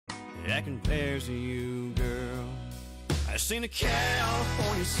that compares to you, girl. I seen the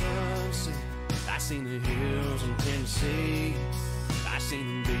California sunset, I seen the hills in Tennessee, I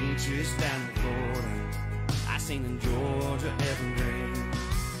seen the beaches down in Florida, I seen the Georgia evergreen,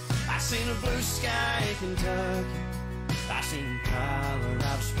 I seen the blue sky in Kentucky, I seen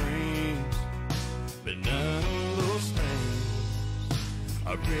Colorado Springs, but none of those things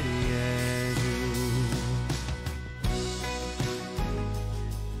are pretty as you.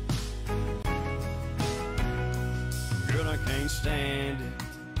 Girl, I can't stand it.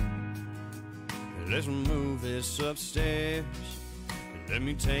 Let's move this upstairs. Let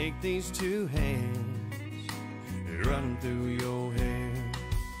me take these two hands, running through your hair.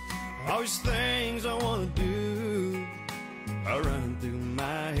 All these things I wanna do are running through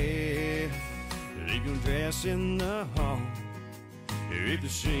my head. Leave your dress in the hall, rip the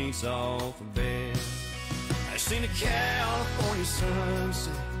sheets off the bed. I seen the California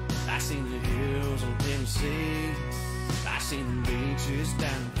sunset, I seen the hills in Tennessee, I seen the beaches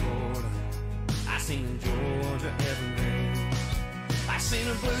down in Florida, I seen the Georgia evergreens, I seen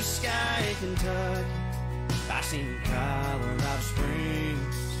the blue sky in Kentucky, I seen Colorado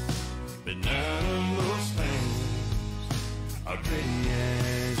Springs, but none of those things are pretty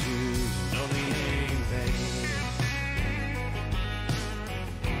as you. No, they ain't, baby.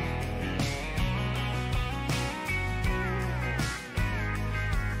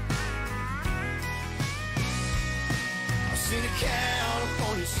 I seen the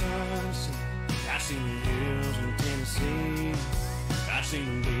California sunset, I seen the hills in Tennessee, I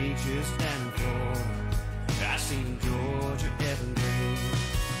seen the beaches down in Florida, I seen Georgia evergreen,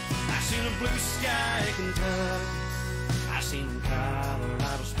 I seen the blue sky in Kentucky, I seen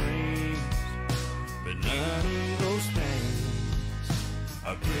Colorado Springs, but none of those things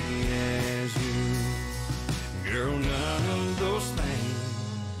are pretty as you. Girl, none of those things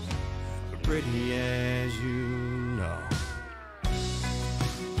are pretty as you know.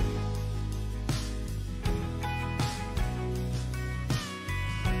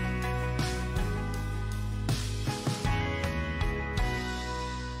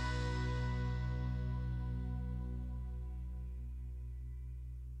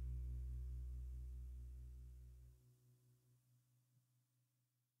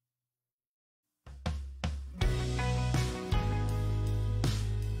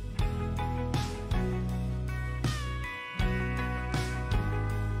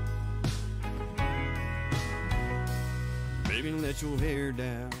 Baby, let your hair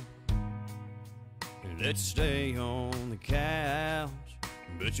down and let's stay on the couch.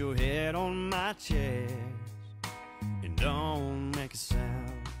 Put your head on my chest and don't make a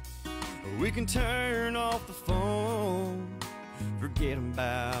sound. We can turn off the phone, forget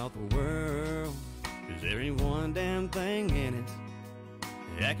about the world, 'cause there ain't one damn thing in it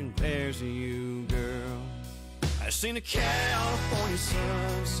that compares to you, girl. I seen the California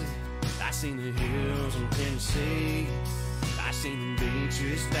sunset, I seen the hills in Tennessee, I seen the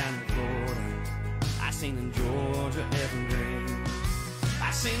beaches down in Florida, I seen the Georgia evergreen,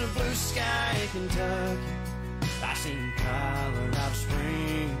 I seen the blue sky in Kentucky, I seen Colorado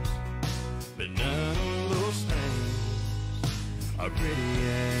Springs, but none of those things are pretty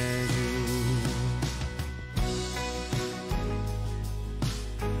as you.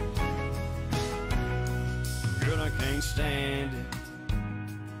 Girl, I can't stand it.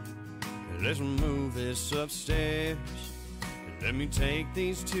 Let's move this upstairs. Let me take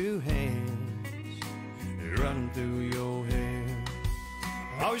these two hands, running through your hair.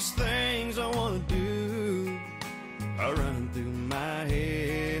 All these things I wanna do are running through my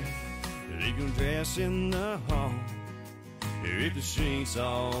head. Leave your dress in the hall, rip the sheets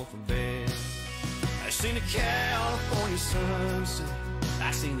off the bed. I seen the California sunset,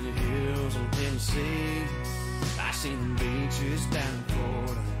 I seen the hills in Tennessee, I seen the beaches down in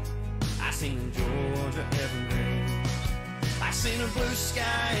Florida, I seen the Georgia evergreen, I seen the blue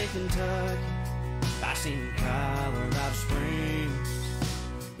sky in Kentucky, I seen Colorado Springs,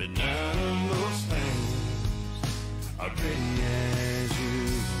 but none of those things are pretty as you.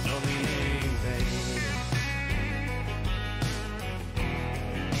 No, they ain't, baby.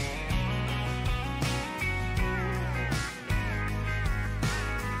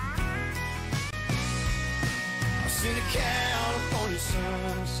 I seen the California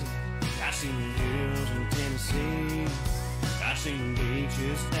sunset, I seen the hills in Tennessee, I seen the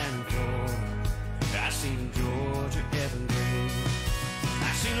beaches down in Florida, I seen the Georgia evergreen,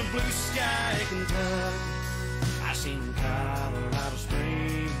 I seen the blue sky in Kentucky, I seen Colorado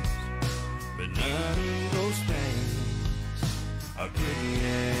Springs, but none of those things are pretty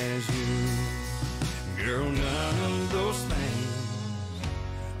as you. Girl, none of those things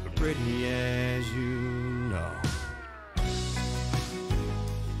are pretty as you know.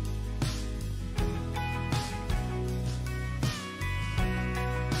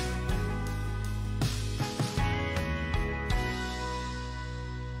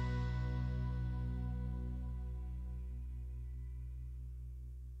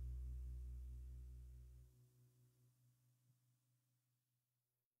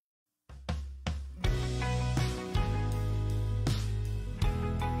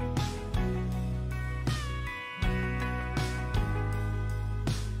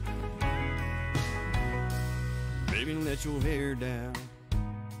 Baby, let your hair down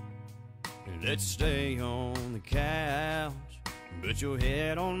and let's stay on the couch. Put your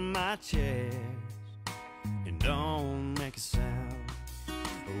head on my chest and don't make a sound.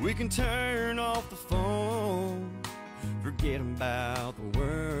 We can turn off the phone, forget about the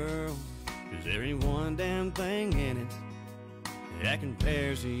world. 'Cause there ain't one damn thing in it that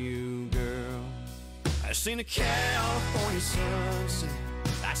compares to you, girl. I seen a California sunset,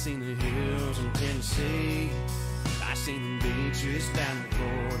 I seen the hills in Tennessee, I seen the beaches down in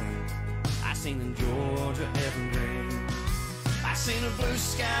Florida, I seen the Georgia evergreens, I seen a blue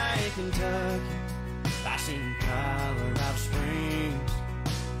sky in Kentucky, I seen Colorado Springs,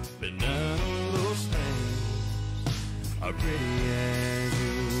 but none of those things are pretty as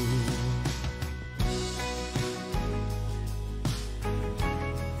you.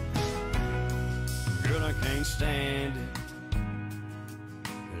 Girl, I can't stand it.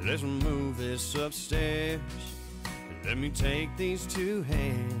 Let's move this upstairs. Let me take these two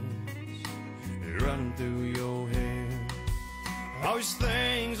hands and run through your hair. All these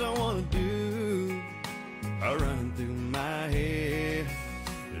things I wanna do are running through my head.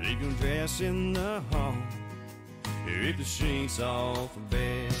 Leave your dress in the hall, rip the sheets off the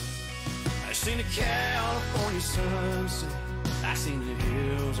bed. I seen a California sunset, I seen the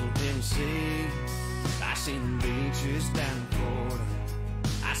hills in Tennessee, I seen the beaches down in Florida,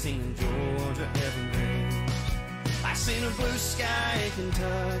 I seen the Georgia evergreens, I seen a blue sky in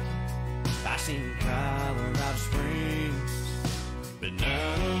Kentucky, I seen Colorado Springs, but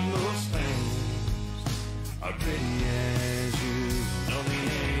none of those things are pretty as you. No, they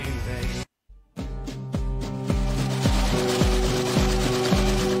ain't, baby.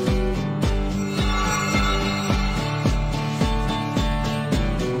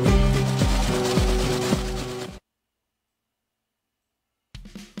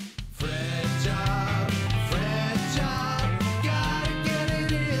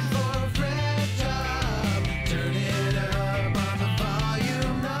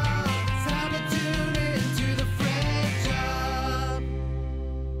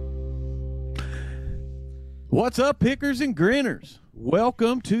 What's up, pickers and grinners?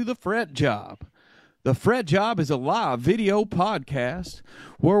 Welcome to the Fret Job. The Fret Job is a live video podcast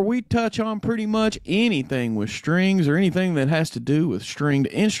where we touch on pretty much anything with strings or anything that has to do with stringed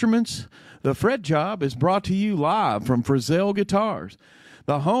instruments. The Fret Job is brought to you live from Frizzell Guitars,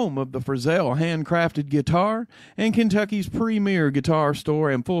 the home of the Frizzell handcrafted guitar and Kentucky's premier guitar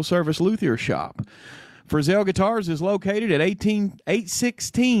store and full-service luthier shop. Frizzell Guitars is located at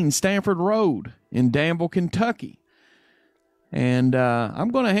 816 Stanford Road in Danville, Kentucky. And I'm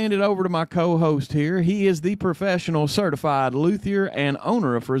going to hand it over to my co-host here. He is the professional certified luthier and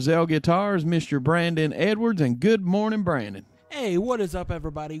owner of Frizzell Guitars, Mr. Brandon Edwards. And good morning, Brandon. Hey, what is up,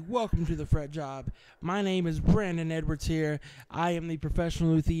 everybody? Welcome to the Fret Job. My name is Brandon Edwards here. I am the professional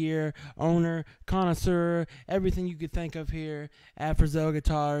luthier, owner, connoisseur, everything you could think of here at Frizzell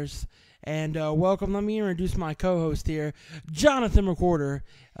Guitars. And welcome. Let me introduce my co-host here, Jonathan McWhorter.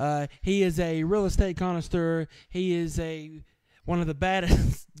 He is a real estate connoisseur. He is one of the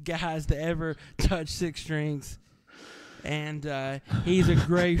baddest guys to ever touch six strings. And he's a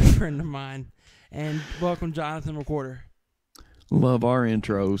great friend of mine. And welcome, Jonathan McWhorter. Love our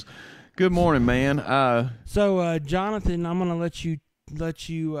intros. Good morning, man. So, Jonathan, I'm going to let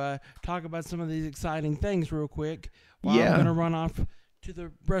you talk about some of these exciting things real quick while I'm going to run off to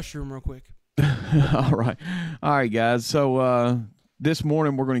the restroom real quick. All right, guys. So this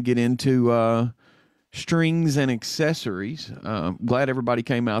morning we're going to get into strings and accessories. Glad everybody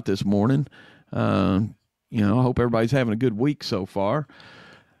came out this morning. I hope everybody's having a good week so far.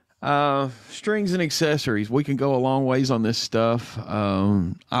 Strings and accessories. We can go a long ways on this stuff.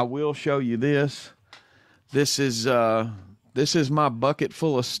 I will show you this. This is my bucket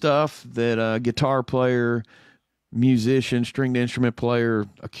full of stuff that a guitar player, musician, stringed instrument player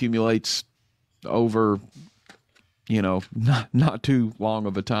accumulates over, not too long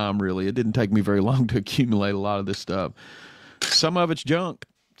of a time, really. It didn't take me very long to accumulate a lot of this stuff. Some of it's junk.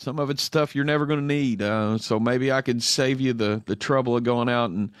 Some of it's stuff you're never going to need. So maybe I could save you the trouble of going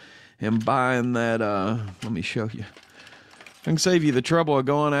out and buying that. Let me show you. I can save you the trouble of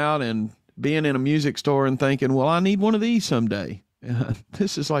going out and being in a music store and thinking, well, I need one of these someday.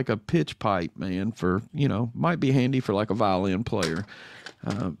 This is like a pitch pipe, man, for, might be handy for like a violin player.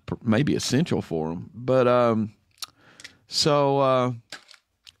 Maybe essential for them. But so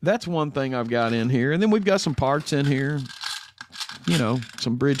that's one thing I've got in here. And then we've got some parts in here,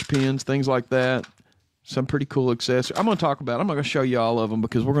 some bridge pins, things like that. Some pretty cool accessories. I'm not going to show you all of them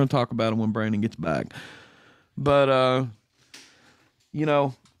because we're going to talk about them when Brandon gets back. But,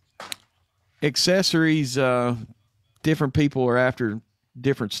 accessories, different people are after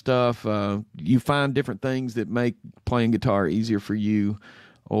different stuff. You find different things that make playing guitar easier for you,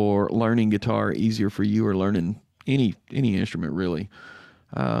 or learning guitar easier for you, or learning any instrument really.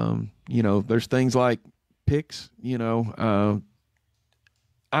 There's things like picks,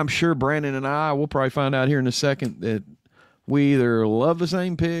 I'm sure Brandon and I will probably find out here in a second that we either love the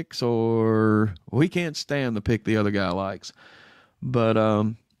same picks or we can't stand the pick the other guy likes. But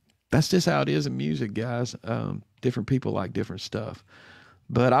that's just how it is in music, guys. Different people like different stuff.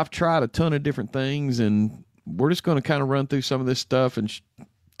 But I've tried a ton of different things, and we're just going to kind of run through some of this stuff and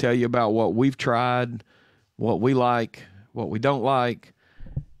tell you about what we've tried, what we like, what we don't like.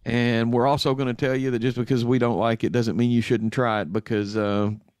 And we're also going to tell you that just because we don't like it doesn't mean you shouldn't try it, because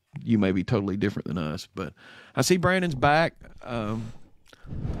you may be totally different than us. But I see Brandon's back.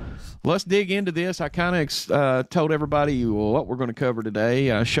 Let's dig into this. I kind of told everybody what we're going to cover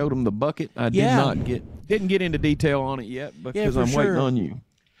today. I showed them the bucket. I didn't get into detail on it yet because I'm waiting on you.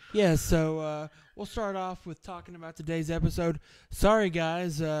 Yeah, so we'll start off with talking about today's episode. Sorry,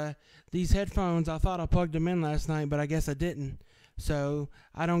 guys. These headphones, I thought I plugged them in last night, but I guess I didn't. So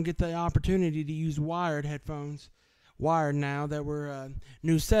I don't get the opportunity to use wired headphones. Wired now that we're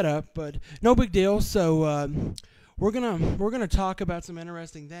new setup, but no big deal. So we're gonna talk about some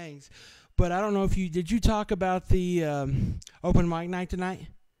interesting things. But I don't know if did you talk about the open mic night tonight?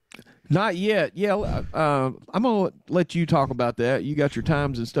 Not yet. Yeah, I'm gonna let you talk about that. You got your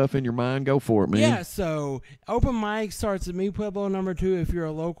times and stuff in your mind. Go for it, man. Yeah. So open mic starts at Mi Pueblo number 2. If you're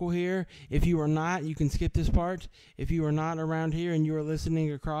a local here, if you are not, you can skip this part. If you are not around here and you are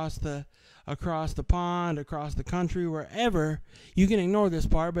listening across the pond, across the country, wherever, you can ignore this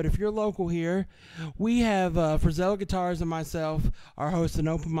part. But if you're local here, we have Frizell Guitars and myself are hosting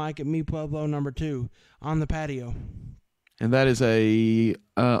open mic at Mi Pueblo number 2 on the patio. And that is a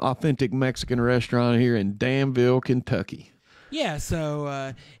authentic Mexican restaurant here in Danville, Kentucky. Yeah,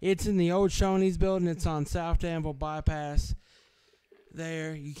 so it's in the old Shoney's building. It's on South Danville Bypass.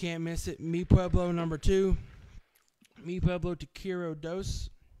 There, you can't miss it. Mi Pueblo number 2. Mi Pueblo Taquero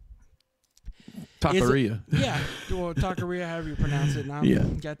Dos. Taqueria. Taqueria, however you pronounce it.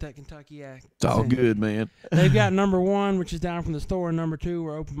 And got that Kentucky accent. It's all good, man. They've got number 1, which is down from the store, and number 2,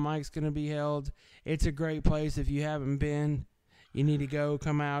 where open mic's going to be held. It's a great place. If you haven't been, you need to go.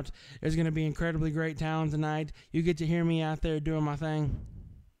 Come out. There's going to be incredibly great talent tonight. You get to hear me out there doing my thing.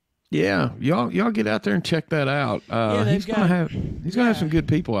 Yeah, y'all get out there and check that out. He's gonna have some good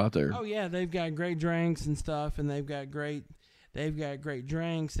people out there. Oh yeah, they've got great drinks and stuff, and they've got great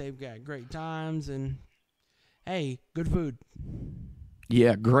drinks. They've got great times, and hey, good food.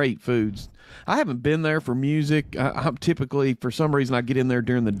 Yeah, great foods. I haven't been there for music. I'm typically, for some reason, I get in there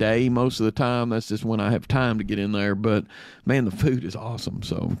during the day most of the time. That's just when I have time to get in there. But man, the food is awesome.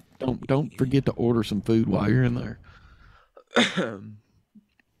 So don't forget to order some food while you're in there.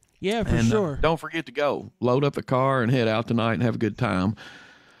 Yeah, for sure. Don't forget to go. Load up the car and head out tonight and have a good time.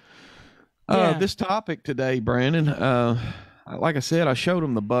 This topic today, Brandon, like I said, I showed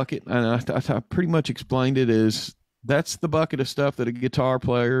him the bucket, and I pretty much explained it as that's the bucket of stuff that a guitar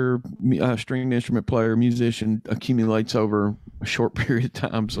player, stringed instrument player, musician accumulates over a short period of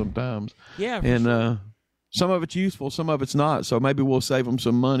time sometimes. Yeah, and sure. Some of it's useful, some of it's not. So maybe we'll save them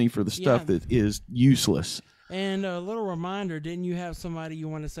some money for the stuff that is useless. And a little reminder, didn't you have somebody you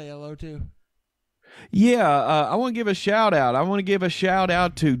want to say hello to? Yeah, I want to give a shout out. I want to give a shout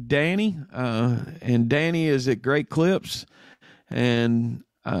out to Danny, and Danny is at Great Clips, and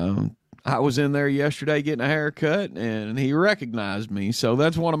I was in there yesterday getting a haircut, and he recognized me. So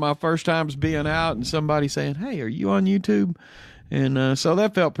that's one of my first times being out, and somebody saying, "Hey, are you on YouTube?" And so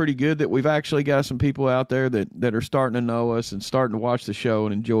that felt pretty good that we've actually got some people out there that are starting to know us and starting to watch the show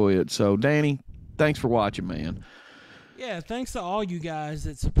and enjoy it. So Danny, thanks for watching, man. Yeah, thanks to all you guys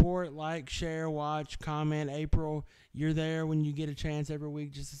that support, like, share, watch, comment. April, you're there when you get a chance every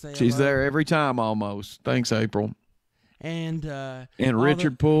week just to say She's hello. there every time almost. Thanks, April. And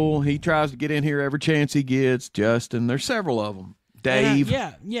Richard Poole, he tries to get in here every chance he gets. Justin, there's several of them. Dave.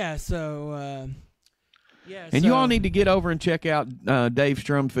 Yeah. So, And you all need to get over and check out Dave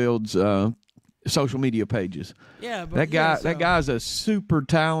Strumfield's social media pages. Yeah, but that guy's a super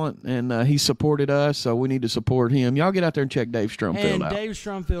talent, and he supported us, so we need to support him. Y'all get out there and check Dave Strumfield out. Dave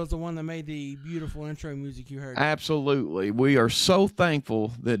Strumfield's the one that made the beautiful intro music you heard. Absolutely. We are so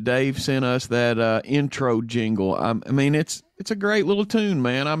thankful that Dave sent us that intro jingle. I mean, it's a great little tune,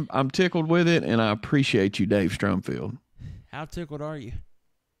 man. I'm tickled with it, and I appreciate you, Dave Strumfield. How tickled are you?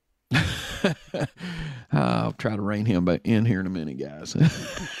 I'll try to rein him back in here in a minute, guys.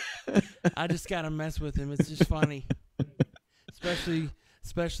 I just gotta mess with him. It's just funny, especially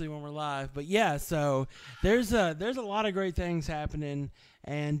when we're live. But yeah, so there's a lot of great things happening.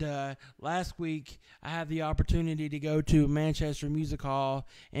 And last week I had the opportunity to go to Manchester Music Hall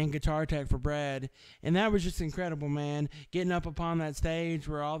and Guitar Tech for Brad, and that was just incredible, man. Getting up upon that stage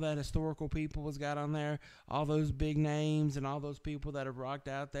where all that historical people was got on there, all those big names and all those people that have rocked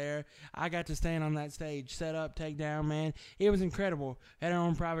out there. I got to stand on that stage, set up, take down, man. It was incredible. Had our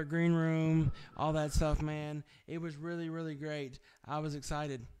own private green room, all that stuff, man. It was really, really great. I was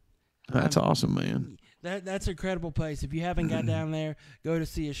excited. That's awesome, man. That's an incredible place. If you haven't got down there, go to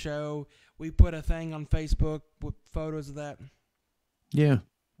see a show. We put a thing on Facebook with photos of that. Yeah.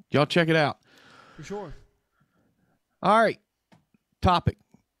 Y'all check it out. For sure. All right. Topic.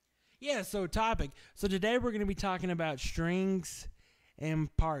 Yeah, so topic. So today we're going to be talking about strings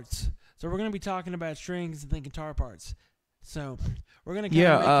and parts. So we're going to be talking about strings and the guitar parts. So we're going to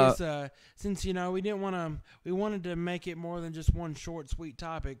kind of make this, since, we wanted to make it more than just one short, sweet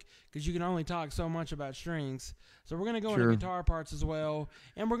topic, because you can only talk so much about strings. So we're going to go into guitar parts as well,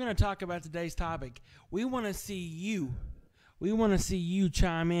 and we're going to talk about today's topic. We want to see you. We want to see you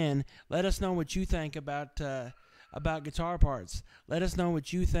chime in. Let us know what you think about guitar parts. Let us know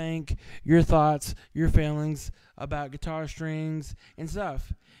what you think, your thoughts, your feelings about guitar strings and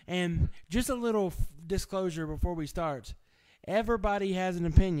stuff. And just a little disclosure before we start. Everybody has an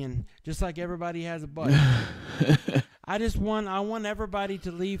opinion, just like everybody has a butt. I want everybody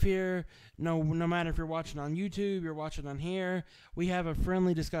to leave here, no matter if you're watching on YouTube, you're watching on here, we have a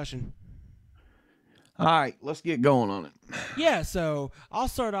friendly discussion. All right, let's get going on it. Yeah, so I'll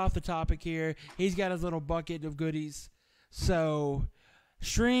start off the topic here. He's got his little bucket of goodies. So,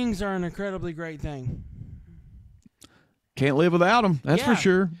 strings are an incredibly great thing. Can't live without them, that's for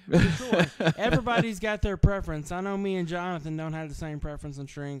sure. For sure. Everybody's got their preference. I know me and Jonathan don't have the same preference on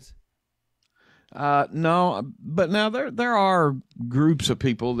strings. No, but now there are groups of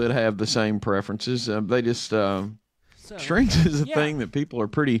people that have the same preferences. They just strings is a thing that people are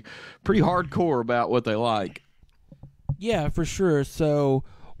pretty hardcore about what they like. Yeah, for sure. So,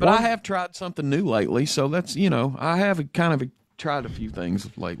 but I have tried something new lately, so that's I have kind of tried a few things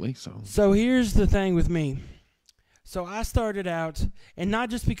lately. So here's the thing with me. So I started out, and not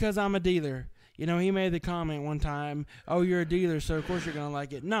just because I'm a dealer. He made the comment one time, "Oh, you're a dealer, so of course you're going to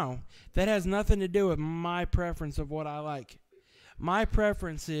like it." No, that has nothing to do with my preference of what I like. My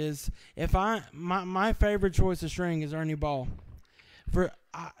preference is, my favorite choice of string is Ernie Ball.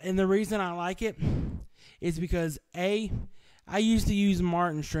 And the reason I like it is because, I used to use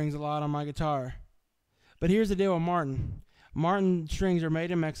Martin strings a lot on my guitar. But here's the deal with Martin. Martin strings are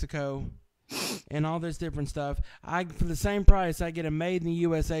made in Mexico. And all this different stuff. For the same price, I get a made in the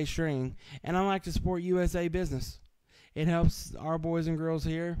USA string, and I like to support USA business. It helps our boys and girls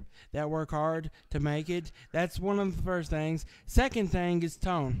here that work hard to make it. That's one of the first things. Second thing is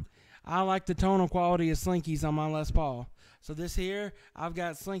tone. I like the tonal quality of Slinkies on my Les Paul. So this here, I've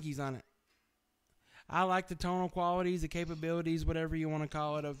got Slinkies on it. I like the tonal qualities, the capabilities, whatever you want to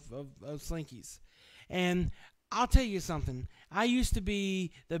call it, of Slinkies. And I'll tell you something. I used to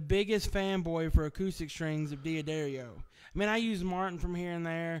be the biggest fanboy for acoustic strings of Diodario. I mean, I use Martin from here and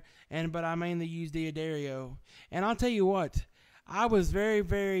there, but I mainly use Diodario. And I'll tell you what, I was very,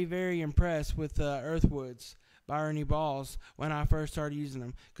 very, very impressed with Earthwoods by Ernie Balls when I first started using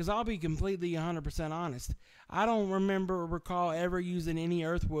them. Because I'll be completely 100% honest. I don't recall ever using any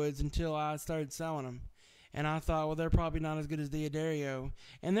Earthwoods until I started selling them. And I thought, well, they're probably not as good as Diodario.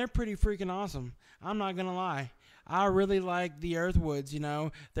 And they're pretty freaking awesome. I'm not going to lie. I really like the Earthwoods,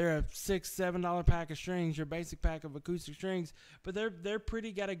 They're a $6, $7 pack of strings, your basic pack of acoustic strings. But they're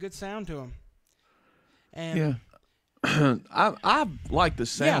pretty, got a good sound to them. And yeah. I like the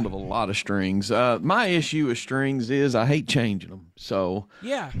sound of a lot of strings. My issue with strings is I hate changing them. So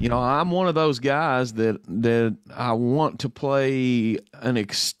Yeah. I'm one of those guys that I want to play an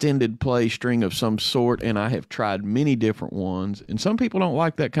extended play string of some sort, and I have tried many different ones. And some people don't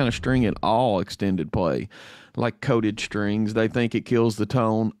like that kind of string at all, extended play, like coated strings. They think it kills the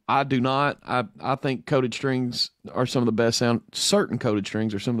tone. I do not. I think coated strings are some of the best sound. Certain coated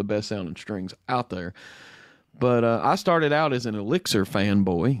strings are some of the best sounding strings out there. But I started out as an Elixir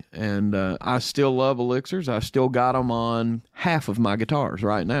fanboy, and I still love Elixirs. I still got them on half of my guitars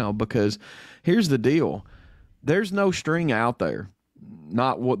right now because here's the deal. There's no string out there,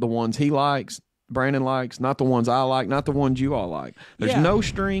 not what the ones he likes, Brandon likes, not the ones I like, not the ones you all like. There's no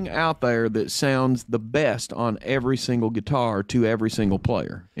string out there that sounds the best on every single guitar to every single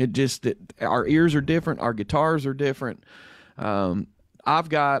player. Our ears are different. Our guitars are different. I've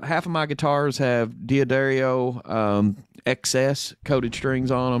got half of my guitars have Diodario XS coated strings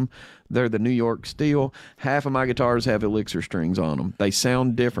on them. They're the New York steel. Half of my guitars have Elixir strings on them. They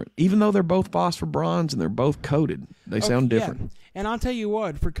sound different. Even though they're both phosphor bronze and they're both coated, they sound different. Yeah. And I'll tell you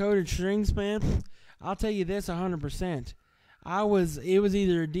what, for coated strings, man, I'll tell you this 100%. It was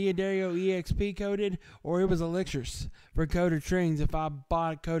either Diodario EXP coated or it was Elixirs for coated strings if I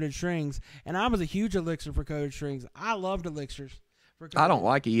bought coated strings. And I was a huge Elixir for coated strings. I loved Elixirs. I don't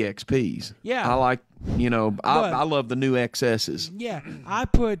like EXPs. Yeah. I like, I love the new XSs. Yeah. I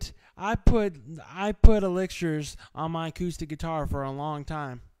put Elixirs on my acoustic guitar for a long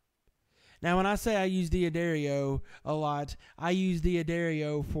time. Now, when I say I use Diodario a lot, I use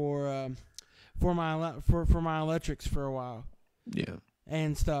Diodario for my electrics for a while. Yeah.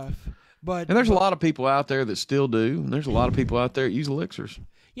 And stuff. And there's a lot of people out there that still do, and there's a lot of people out there that use Elixirs.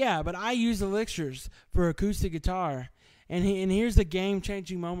 Yeah, but I use Elixirs for acoustic guitar. And here's the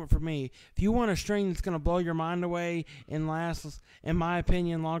game-changing moment for me. If you want a string that's going to blow your mind away and last, in my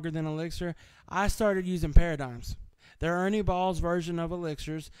opinion, longer than Elixir, I started using Paradigms. They're Ernie Ball's version of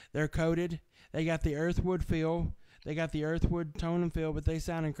Elixirs. They're coated. They got the earthwood feel. They got the earthwood tone and feel, but they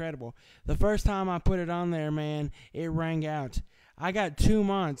sound incredible. The first time I put it on there, man, it rang out. I got 2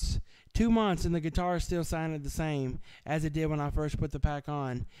 months. 2 months, and the guitar still sounded the same as it did when I first put the pack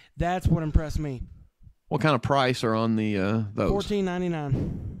on. That's what impressed me. What kind of price are on the those?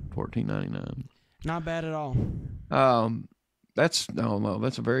 $14.99. $14.99. Not bad at all. That's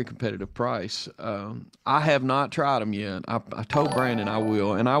a very competitive price. I have not tried them yet. I told Brandon I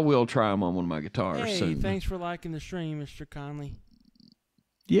will, and I will try them on one of my guitars. Hey, soon. Thanks for liking the stream, Mr. Conley.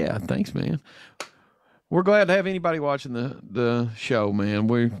 Yeah, thanks, man. We're glad to have anybody watching the show, man.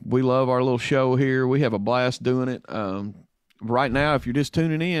 We love our little show here. We have a blast doing it. Right now, if you're just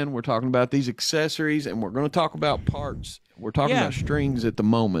tuning in, we're talking about these accessories, and we're going to talk about parts. We're talking about strings at the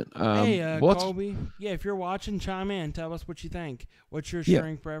moment. Colby, if you're watching, chime in. Tell us what you think. What's your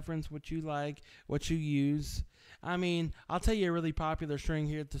string preference, what you like, what you use. I mean, I'll tell you a really popular string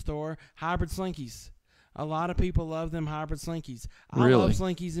here at the store, hybrid slinkies. A lot of people love them hybrid slinkies. I love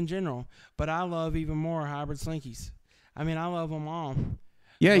slinkies in general, but I love even more hybrid slinkies. I mean, I love them all.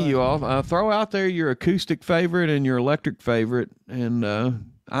 Yeah, you all throw out there your acoustic favorite and your electric favorite, and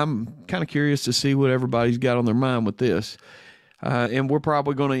I'm kind of curious to see what everybody's got on their mind with this. And we're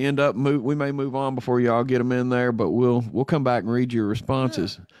probably going to end up we may move on before y'all get them in there, but we'll come back and read your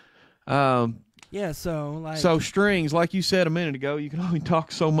responses. So strings, like you said a minute ago, you can only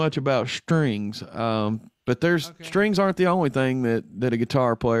talk so much about strings. But strings aren't the only thing that a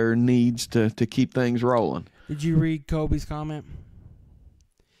guitar player needs to keep things rolling. Did you read Kobe's comment?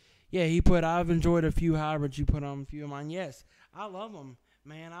 Yeah, he put, I've enjoyed a few hybrids you put on a few of mine. Yes, I love them,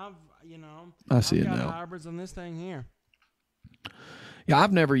 man. I've got hybrids on this thing here. Yeah,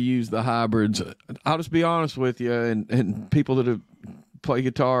 I've never used the hybrids. I'll just be honest with you, and people that have played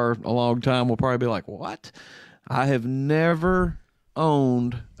guitar a long time will probably be like, what? I have never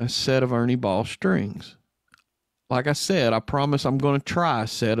owned a set of Ernie Ball strings. Like I said, I promise I'm going to try a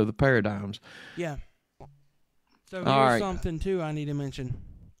set of the Paradigms. Yeah. So here's something, too, I need to mention.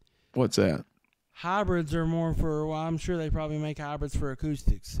 What's that? Hybrids are more I'm sure they probably make hybrids for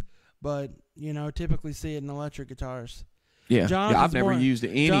acoustics, but, typically see it in electric guitars. Yeah, I've never used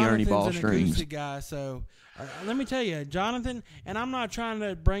any Ernie Ball strings. Jonathan's an acoustic guy, so let me tell you, Jonathan, and I'm not trying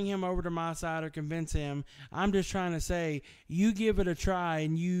to bring him over to my side or convince him. I'm just trying to say, you give it a try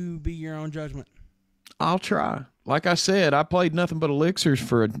and you be your own judgment. I'll try. Like I said, I played nothing but Elixirs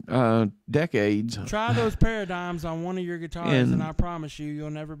for decades. Try those Paradigms on one of your guitars, and I promise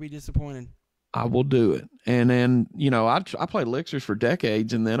you'll never be disappointed. I will do it. And then, I played Elixirs for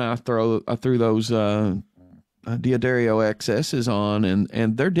decades, and then I threw those Diodario XSs on,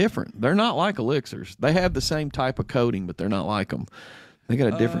 and they're different. They're not like Elixirs. They have the same type of coating, but they're not like them. They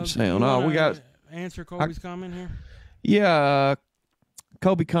got a different sound. Oh, we got answer Colby's comment here. Yeah.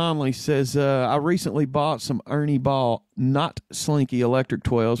 Kobe Conley says, I recently bought some Ernie Ball Not Slinky electric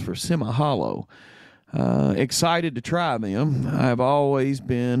 12s for semi-hollow. Excited to try them. I've always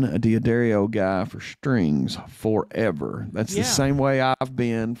been a Diodario guy for strings forever. That's the same way I've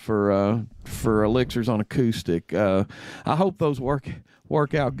been for Elixirs on acoustic. I hope those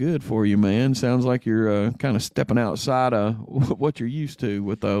work out good for you, man. Sounds like you're kind of stepping outside of what you're used to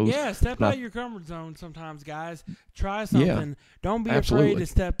with those. Yeah, step out of your comfort zone sometimes, guys. Try something. Yeah, don't be absolutely. afraid to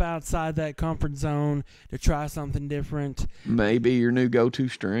step outside that comfort zone to try something different. Maybe your new go-to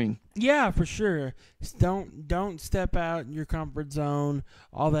string. Yeah, for sure. Don't step out your comfort zone,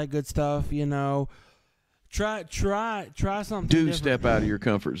 all that good stuff, you know. Try something different. Step out of your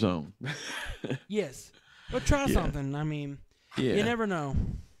comfort zone. Yes. But try something. I mean, you never know.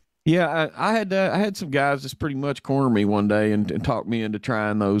 Yeah, I had some guys just pretty much corner me one day and talk me into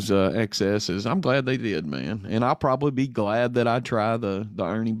trying those XSs. I'm glad they did, man. And I'll probably be glad that I try the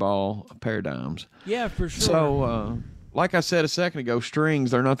Ernie Ball paradigms. Yeah, for sure. So, like I said a second ago,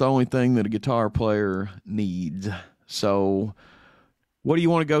 strings, they're not the only thing that a guitar player needs. So, what do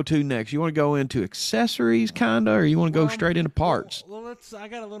you want to go to next? You want to go into accessories, kind of, or you want to go straight into parts? Well, I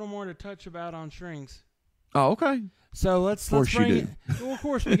got a little more to touch about on strings. Oh, okay. So let's bring it. Well, of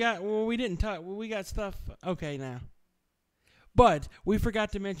course we got. Well, we didn't touch. Well, we got stuff. Okay, now, but we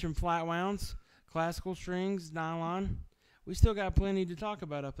forgot to mention flat wounds, classical strings, nylon. We still got plenty to talk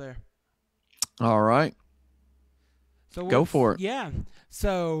about up there. All right. So go for it. Yeah.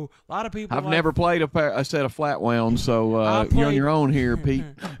 So a lot of people. I've never played a set of flat wounds, so you're on your own here, Pete.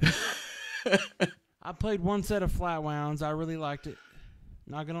 I played one set of flat wounds. I really liked it.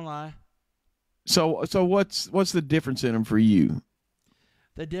 Not gonna lie. So what's the difference in them for you?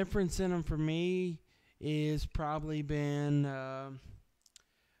 The difference in them for me is probably been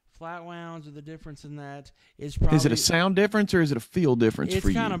flat wounds, or the difference in that is probably. Is it a sound difference or is it a feel difference for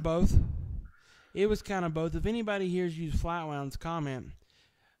you? It's kind of both. It was kind of both. If anybody here's used flat wounds, comment.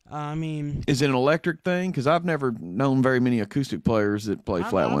 I mean, is it an electric thing? Because I've never known very many acoustic players that play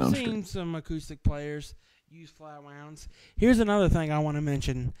flat wounds. I've seen some acoustic players use flat wounds. Here's another thing I want to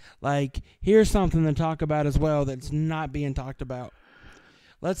mention. Like, here's something to talk about as well that's not being talked about.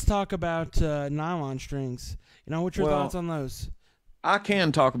 Let's talk about nylon strings. You know, what's your thoughts on those? I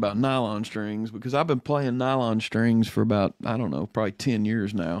can talk about nylon strings because I've been playing nylon strings for about, I don't know, probably 10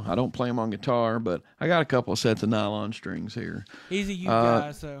 years now. I don't play them on guitar, but I got a couple of sets of nylon strings here. He's a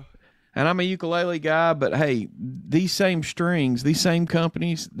guy, so. And I'm a ukulele guy, but hey, these same strings, these same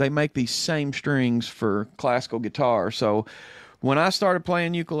companies, they make these same strings for classical guitar. So when I started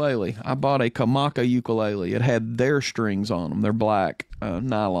playing ukulele, I bought a Kamaka ukulele. It had their strings on them. They're black,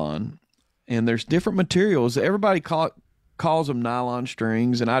 nylon. And there's different materials. Everybody calls them nylon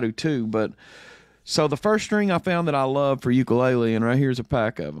strings, and I do too. But so the first string I found that I love for ukulele, and right here's a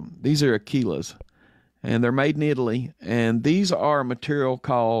pack of them. These are Aquilas. And they're made in Italy, and these are a material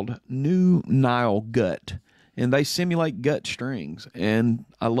called New Nile Gut, and they simulate gut strings, and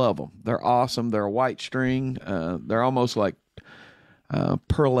I love them. They're awesome. They're a white string. They're almost like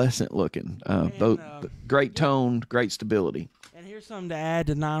pearlescent looking. Great tone, great stability. And here's something to add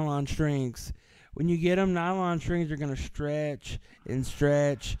to nylon strings. When you get them, nylon strings are going to stretch and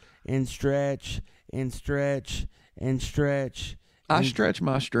stretch and stretch and stretch and stretch. I stretch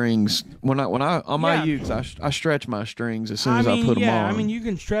my strings when I on my ukes. I stretch my strings as soon as I put them on. I mean, you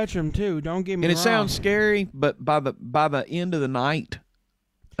can stretch them too. Don't get me wrong. And it sounds scary, but by the end of the night,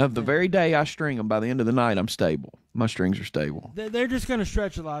 of the very day I string them, by the end of the night I'm stable. My strings are stable. They're just going to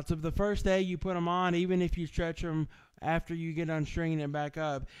stretch a lot. So the first day you put them on, even if you stretch them after you get done stringing it back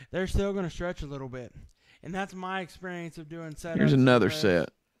up, they're still going to stretch a little bit. And that's my experience of doing setups. Here's another set.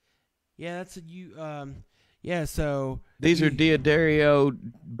 Yeah, that's yeah, so these are Diodario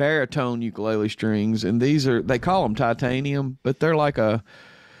baritone ukulele strings, and they call them titanium, but they're like I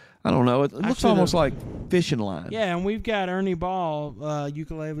don't know, it looks almost like fishing line. Yeah, and we've got Ernie Ball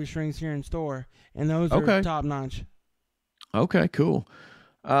ukulele strings here in store, and those are top notch. Okay, cool.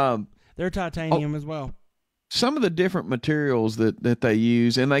 They're titanium as well. Some of the different materials that they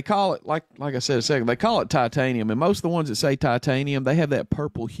use, and they call it, like I said a second, they call it titanium, and most of the ones that say titanium, they have that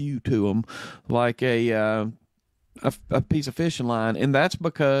purple hue to them, like a piece of fishing line, and that's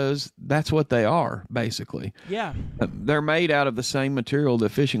because that's what they are, basically. Yeah. They're made out of the same material the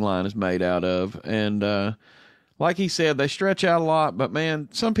fishing line is made out of, and like he said, they stretch out a lot, but man,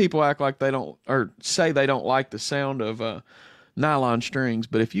 some people act like they don't, or say they don't like the sound of nylon strings,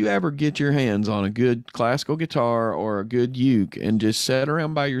 but if you ever get your hands on a good classical guitar or a good uke and just sit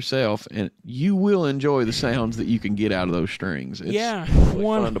around by yourself, and you will enjoy the sounds that you can get out of those strings. It's really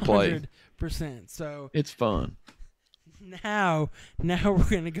fun to play. 100%. So it's fun. Now we're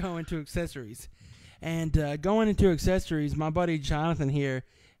going to go into accessories. And going into accessories, my buddy Jonathan here,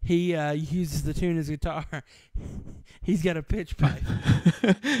 he uses to tune his guitar. He's got a pitch pipe.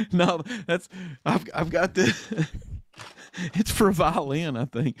 No, I've got this. It's for a violin, I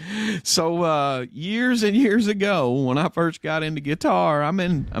think. So years and years ago, when I first got into guitar, I'm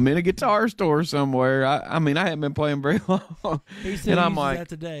in a guitar store somewhere. I mean, I haven't been playing very long. He still uses that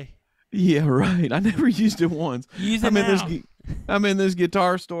today. Yeah, right. I never used it once. Use it now. I'm in this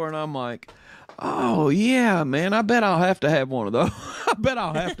guitar store, and I'm like, oh, yeah, man, I bet I'll have to have one of those. I bet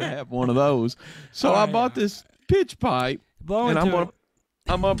I'll have to have one of those. So I bought this pitch pipe, and I'm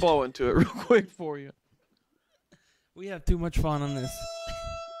gonna blow into it real quick for you. We have too much fun on this.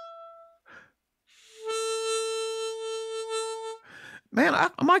 Man,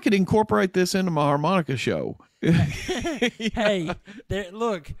 I could incorporate this into my harmonica show. Hey,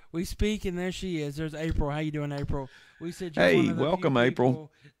 look, we speak, and there she is. There's April. How you doing, April? We said you're one of the welcome,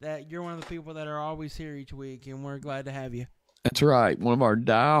 April. That you're one of the people that are always here each week, and we're glad to have you. That's right, one of our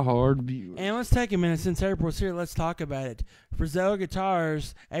die-hard viewers. And let's take a minute, since April's here, let's talk about it. FretJob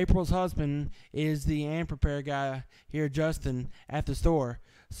Guitars, April's husband, is the amp repair guy here, Justin, at the store.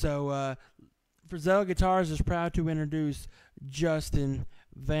 So FretJob Guitars is proud to introduce Justin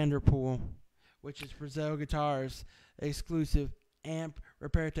Vanderpool, which is FretJob Guitars' exclusive amp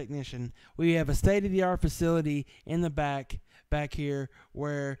repair technician. We have a state-of-the-art facility in the back here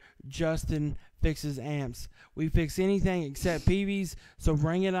where Justin fixes amps. We fix anything except PVs, so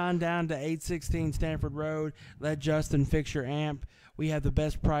bring it on down to 816 Stanford Road. Let Justin fix your amp. We have the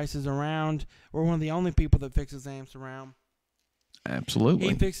best prices around. We're one of the only people that fixes amps around. Absolutely.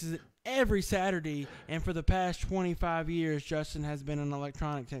 He fixes it every Saturday, and for the past 25 years, Justin has been an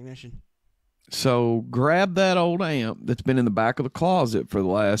electronic technician. So grab that old amp that's been in the back of the closet for the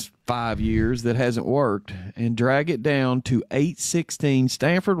last 5 years that hasn't worked and drag it down to 816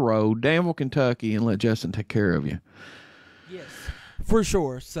 Stanford Road, Danville, Kentucky, and let Justin take care of you. Yes, for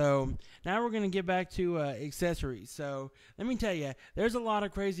sure. So now we're going to get back to accessories. So let me tell you, there's a lot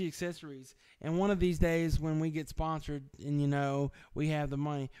of crazy accessories. And one of these days when we get sponsored and, you know, we have the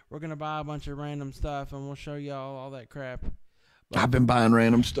money, we're going to buy a bunch of random stuff, and we'll show y'all all that crap. I've been buying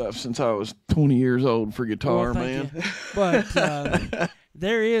random stuff since I was 20 years old for guitar, man. But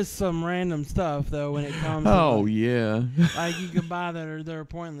there is some random stuff, though, when it comes to yeah. like you can buy that are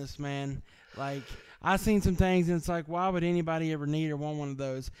pointless, man. Like, I've seen some things, and it's like, why would anybody ever need or want one of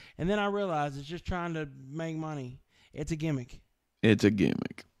those? And then I realized it's just trying to make money. It's a gimmick. It's a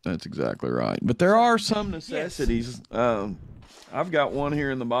gimmick. That's exactly right. But there are some necessities. Yes. I've got one here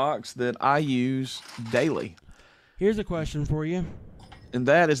in the box that I use daily. Here's a question for you. And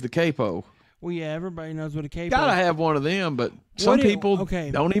that is the capo. Well, yeah, everybody knows what a capo is. Gotta have one of them, but some people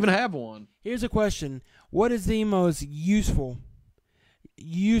don't even have one. Here's a question. What is the most useful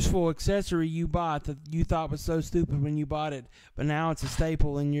accessory you bought that you thought was so stupid when you bought it, but now it's a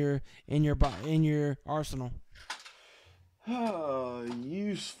staple in your arsenal?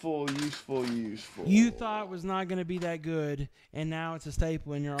 Useful. You thought was not going to be that good, and now it's a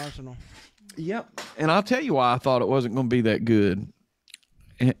staple in your arsenal. Yep. And I'll tell you why I thought it wasn't going to be that good.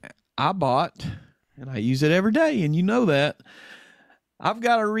 I bought, and I use it every day, and you know that, I've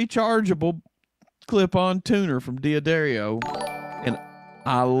got a rechargeable clip-on tuner from Diodario, and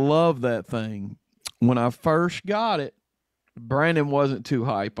I love that thing. When I first got it, Brandon wasn't too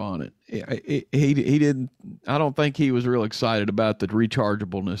hype on it. He didn't. I don't think he was real excited about the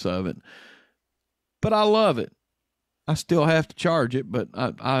rechargeableness of it. But I love it. I still have to charge it, but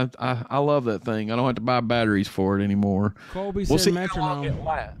I love that thing. I don't have to buy batteries for it anymore. Colby said metronome.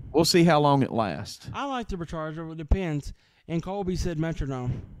 We'll see how long it lasts. I like the rechargeable. It depends. And Colby said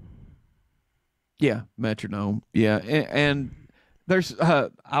metronome. Yeah, metronome. Yeah, and there's I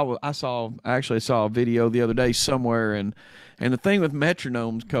actually saw a video the other day somewhere, and the thing with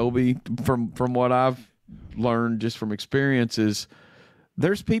metronomes, Colby, from what I've learned just from experience, is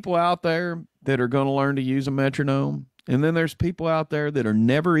there's people out there that are going to learn to use a metronome, and then there's people out there that are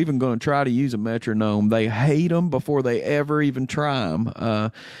never even going to try to use a metronome. They hate them before they ever even try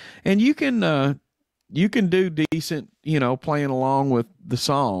them. And you can do decent, playing along with the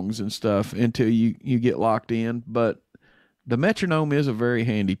songs and stuff until you get locked in, but the metronome is a very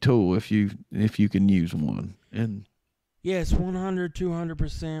handy tool if you can use one. And yes, 100,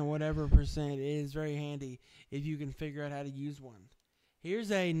 200%, whatever percent, it is very handy if you can figure out how to use one.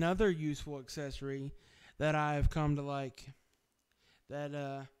 Here's another useful accessory that I've come to like.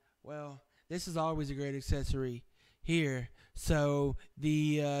 that this is always a great accessory here. So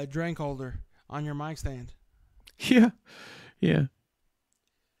the drink holder on your mic stand. Yeah.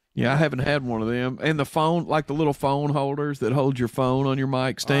 I haven't had one of them. And the phone, like the little phone holders that hold your phone on your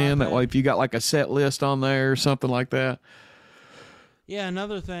mic stand. That way, if you got like a set list on there or something like that. Yeah,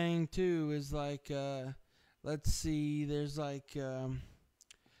 another thing too is like, let's see, there's like,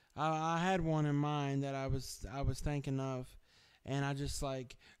 I had one in mind that I was thinking of, and I just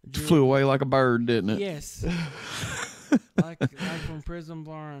like flew away like a bird, didn't it? Yes. like from Prison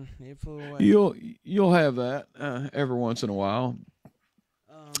Barn, it flew away. You'll have that every once in a while.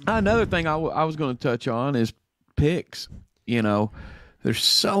 Another thing I was going to touch on is picks. You know, there's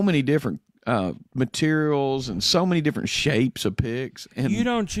so many different materials and so many different shapes of picks. And you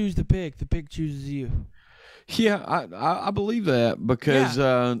don't choose the pick chooses you. Yeah, I believe that because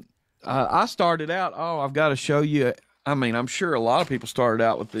I started out. I've got to show you. I mean, I'm sure a lot of people started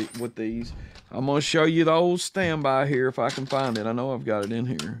out with these. I'm going to show you the old standby here if I can find it. I know I've got it in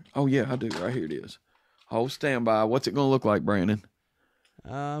here. Oh yeah, I do. Right here it is. Old standby. What's it going to look like, Brandon?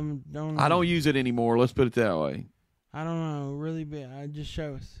 I don't use it anymore. Let's put it that way. I don't know. Really big. Just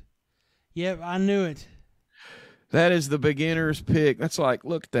show us. Yep, I knew it. That is the beginner's pick. That's like,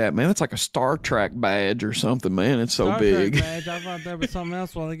 look at that, man. That's like a Star Trek badge or something, man. It's so big. Star Trek badge. I thought that was something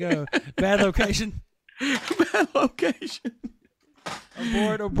else a while ago. Bad location. Bad location.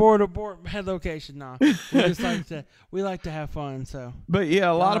 Abort. Bad location. Nah. We like to have fun. So. But yeah,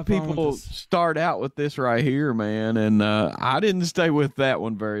 a lot of people start out with this right here, man, and I didn't stay with that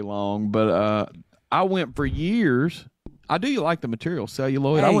one very long. But I went for years. I do like the material,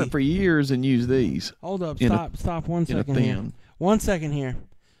 celluloid. Hey, I went for years and used these. Hold up. Stop 1 second here. 1 second here.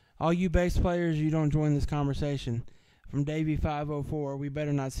 All you bass players, you don't join this conversation. From Davey 504, we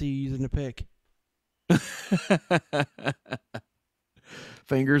better not see you using the pick.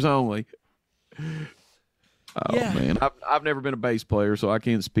 Fingers only. Oh yeah. Man, I've never been a bass player, so I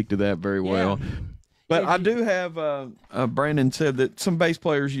can't speak to that very well. But I do have. Brandon said that some bass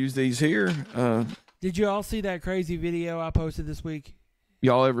players use these here. Did you all see that crazy video I posted this week?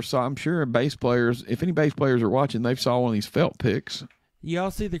 Y'all ever saw? I'm sure bass players. If any bass players are watching, they've saw one of these felt picks. Y'all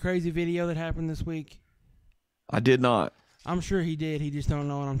see the crazy video that happened this week? I did not. I'm sure he did. He just don't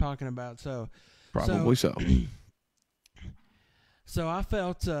know what I'm talking about. Probably so. So I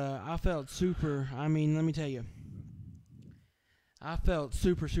felt super. I mean, let me tell you, I felt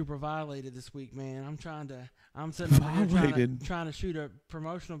super violated this week, man. I'm sitting over here trying to shoot a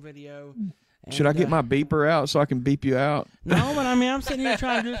promotional video. And, should I get my beeper out so I can beep you out? No, but I mean, I'm sitting here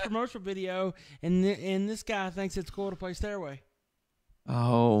trying to do this promotional video, and this guy thinks it's cool to play Stairway.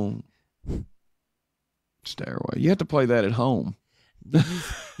 Oh, Stairway! You have to play that at home.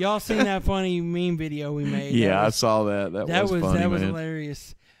 Y'all seen that funny meme video we made? Yeah, I saw that. That was funny, that was man.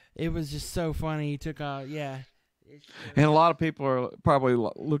 hilarious. It was just so funny. He took out, yeah. And a lot of people are probably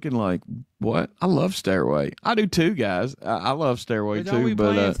looking like, "What? I love Stairway. I do too, guys. I love Stairway but too." Don't be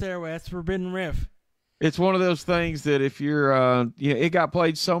playing Stairway. That's Forbidden Riff. It's one of those things that if you're, it got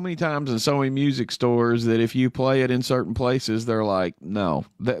played so many times in so many music stores that if you play it in certain places, they're like, no,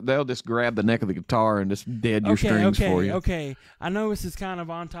 they'll just grab the neck of the guitar and just dead your strings for you. Okay, I know this is kind of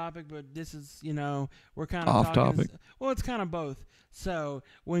on topic, but this is, we're kind of off topic. Well, it's kind of both. So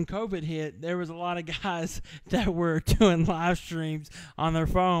when COVID hit, there was a lot of guys that were doing live streams on their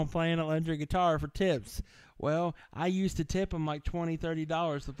phone playing electric guitar for tips. Well, I used to tip them like $20,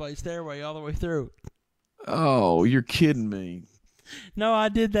 $30 to play Stairway all the way through. Oh, you're kidding me. No, I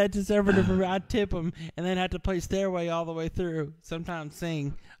did that to several different. I'd tip them and then had to play Stairway all the way through. Sometimes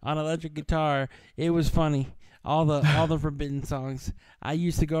sing on electric guitar. It was funny. All the forbidden songs. I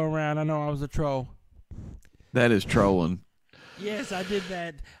used to go around. I know I was a troll. That is trolling. Yes, I did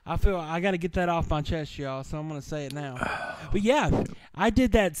that. I feel I got to get that off my chest, y'all. So I'm gonna say it now. But yeah, I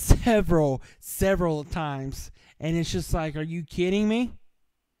did that several times, and it's just like, are you kidding me?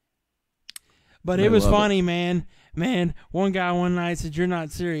 But it was funny, man. Man, one guy one night said, "You're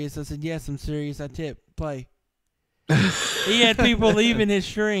not serious." I said, "Yes, I'm serious. I tip. Play." He had people leaving his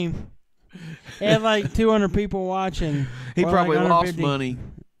stream. He had like 200 people watching. He probably lost money.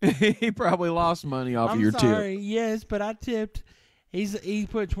 He probably lost money off of your tip. I'm sorry, yes, but I tipped. He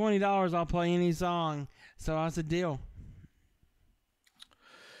put $20. I'll play any song. So I said, deal.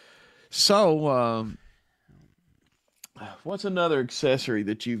 So, what's another accessory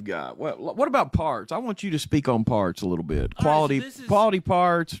that you've got? What about parts? I want you to speak on parts a little bit. Quality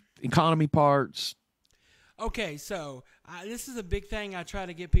parts, economy parts. Okay, so this is a big thing I try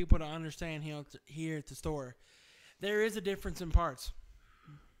to get people to understand here at the store. There is a difference in parts.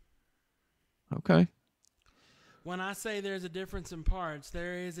 Okay. when I say there's a difference in parts,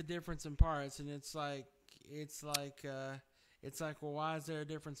 there is a difference in parts, and it's like, well, why is there a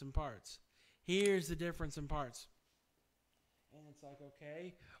difference in parts? Here's the difference in parts, and it's like,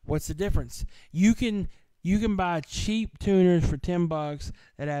 okay, what's the difference? You can buy cheap tuners for $10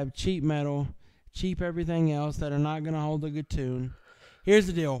 that have cheap metal, cheap everything else that are not going to hold a good tune. Here's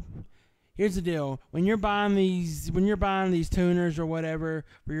the deal. When you're buying these tuners or whatever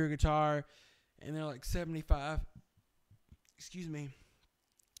for your guitar, and they're like $75,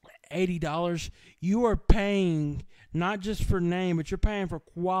 $80, you are paying not just for name, but you're paying for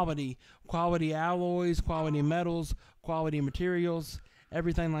quality alloys, quality metals, quality materials,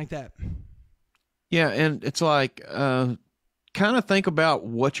 everything like that. Yeah, and it's like, kind of think about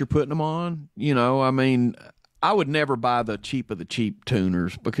what you're putting them on. You know, I mean, I would never buy the cheap of the cheap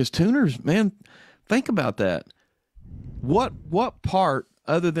tuners, because tuners, man, think about that. What part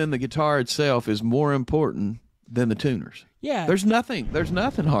other than the guitar itself is more important than the tuners? Yeah. There's nothing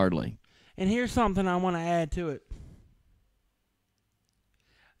hardly. And here's something I want to add to it.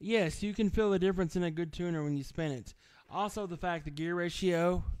 Yes, you can feel the difference in a good tuner when you spin it. Also, the fact the gear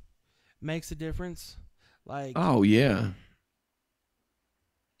ratio makes a difference. Like, oh yeah.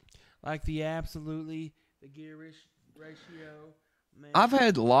 Like the gear ratio. Man. I've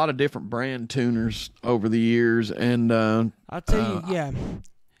had a lot of different brand tuners over the years, and I'll tell you, yeah.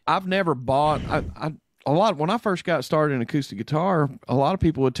 I've never bought. When I first got started in acoustic guitar, a lot of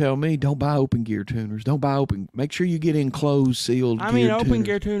people would tell me, "Don't buy open gear tuners. Don't buy open. Make sure you get enclosed, sealed." Open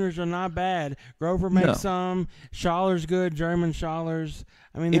gear tuners are not bad. Grover makes some. Schaller's good. German Schaller's.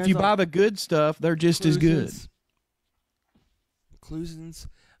 I mean, if you buy the good stuff, they're just as good. Klusens.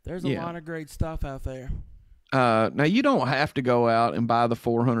 There's a lot of great stuff out there. Now you don't have to go out and buy the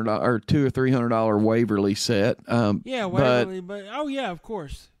 $400 or $200 or $300 Waverly set. Waverly, but oh yeah, of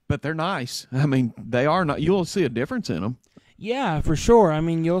course. But they're nice. I mean, they are not. You'll see a difference in them. Yeah, for sure. I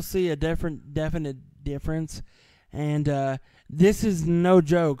mean, you'll see a definite difference, and this is no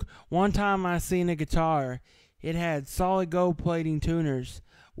joke. One time I seen a guitar, it had solid gold plating tuners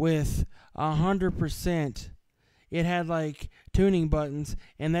with 100%. It had like tuning buttons,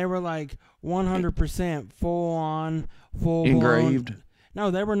 and they were like 100% full engraved. Blown.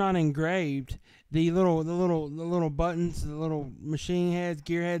 No, they were not engraved. The little buttons, the little machine heads,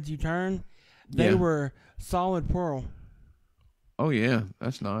 gear heads you turn, they were solid pearl. Oh yeah,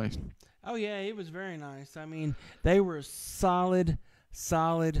 that's nice. Oh yeah, it was very nice. I mean, they were solid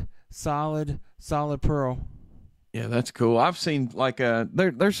pearl. Yeah, that's cool. I've seen like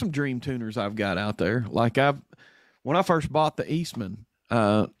there's some dream tuners I've got out there. Like when I first bought the Eastman,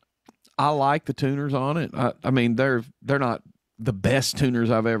 I like the tuners on it. I mean, they're not the best tuners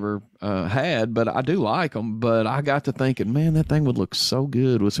I've ever had, but I do like them. But I got to thinking, man, that thing would look so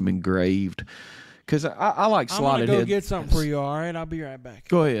good with some engraved. Because I like slotted head. I'm going to go get something for you, all right? I'll be right back.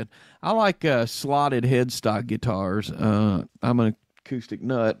 Go ahead. I like slotted headstock guitars. I'm an acoustic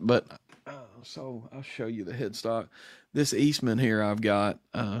nut, but so I'll show you the headstock. This Eastman here I've got,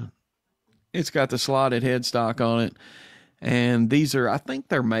 it's got the slotted headstock on it. And these are, I think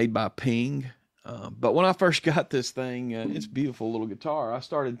they're made by Ping. But when I first got this thing, it's a beautiful little guitar. I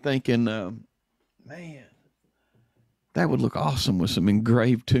started thinking, man, that would look awesome with some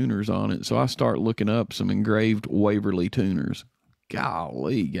engraved tuners on it. So I start looking up some engraved Waverly tuners.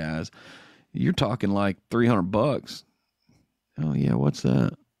 Golly, guys, you're talking like $300. Oh yeah, what's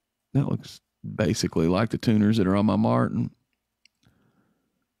that? That looks basically like the tuners that are on my Martin.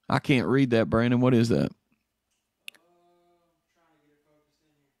 I can't read that, Brandon. What is that?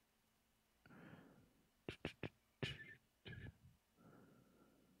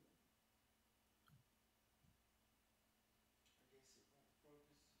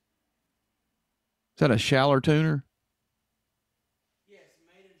 Is that a Schaller tuner? Yes,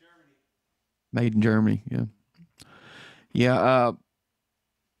 made in Germany. Made in Germany, yeah. Yeah,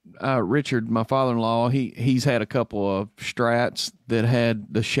 Richard, my father-in-law, he's had a couple of Strats that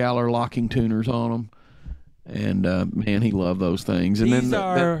had the Schaller locking tuners on them. And, man, he loved those things.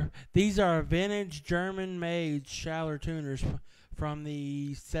 And these are vintage German-made Schaller tuners from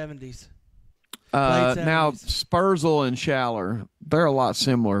the 70s. Now, Spurzl and Schaller, they're a lot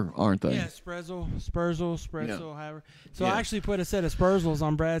similar, aren't they? Yeah, Spurzl, yeah. however. So I actually put a set of Spurzls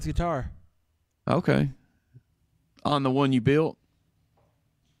on Brad's guitar. Okay. On the one you built?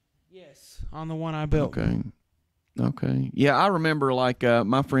 Yes, on the one I built. Okay. Yeah, I remember like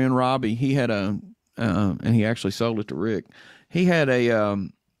my friend Robbie, he had and he actually sold it to Rick. He had a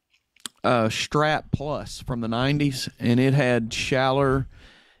Strat Plus from the 90s, and it had Schaller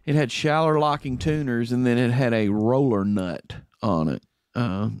locking tuners, and then it had a roller nut on it.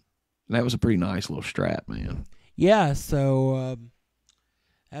 That was a pretty nice little Strat, man. Yeah, so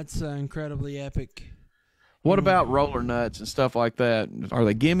that's incredibly epic. What about roller nuts and stuff like that? Are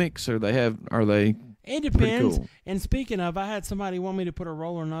they gimmicks, or are they? It depends. Cool? And speaking of, I had somebody want me to put a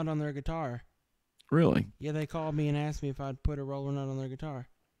roller nut on their guitar. Really? Yeah, they called me and asked me if I'd put a roller nut on their guitar.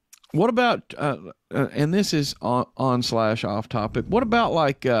 What about? And this is on/off topic. What about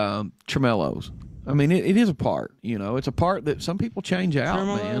like tremolos? I mean, it is a part. You know, it's a part that some people change out.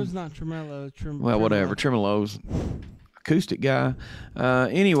 Tremolos, man. not tremolo. Well, whatever. Tremolos. Acoustic guy.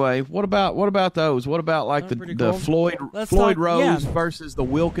 Anyway, what about those? What about like the cool. Floyd Rose versus the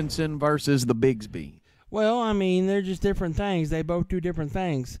Wilkinson versus the Bigsby? Well, I mean, they're just different things. They both do different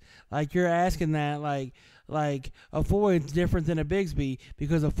things. Like you're asking that, like a Floyd's different than a Bigsby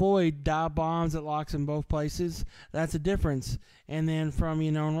because a Floyd dive bombs it locks in both places. That's a difference. And then from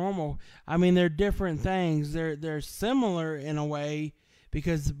normal, I mean, they're different things. They're similar in a way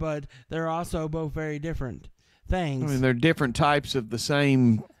but they're also both very different things. I mean, they're different types of the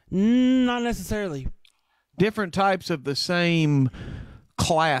same. Not necessarily. Different types of the same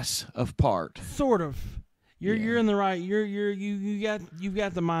class of part. Sort of. You're in the right. You've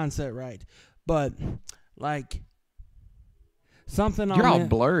got the mindset right. But like something you're on all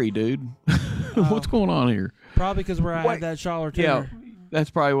blurry, dude. What's going on here? Probably because where I had that Charlotte Yeah, that's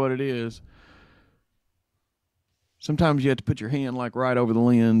probably what it is. Sometimes you have to put your hand like right over the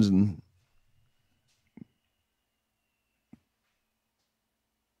lens and.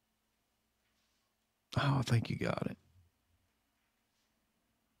 Oh, I think you got it.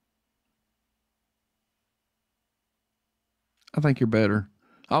 I think you're better.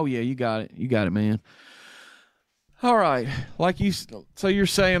 Oh yeah, you got it. You got it, man. All right, so you're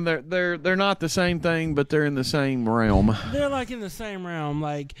saying they're not the same thing, but they're in the same realm. They're like in the same realm,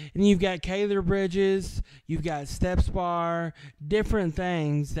 and you've got Kaler bridges, you've got step spar, different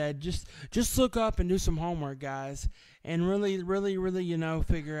things that just look up and do some homework, guys, and really, really, really,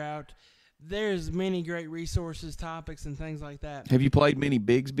 figure out. There's many great resources, topics, and things like that. Have you played many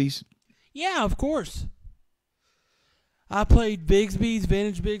Bigsby's? Yeah, of course. I played Bigsby's,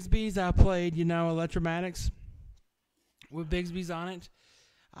 vintage Bigsby's. I played, Electromatics with Bigsby's on it.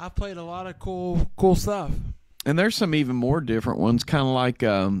 I've played a lot of cool stuff. And there's some even more different ones, kind of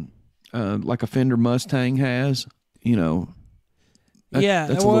like a Fender Mustang has. That's a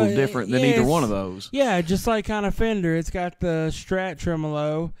little different than either one of those. Yeah, just like kind of Fender. It's got the Strat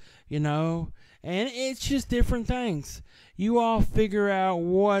tremolo, and it's just different things. You all figure out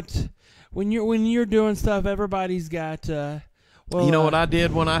what when you're doing stuff. Everybody's got. What I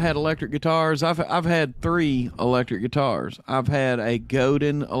did when I had electric guitars? I've had 3 electric guitars. I've had a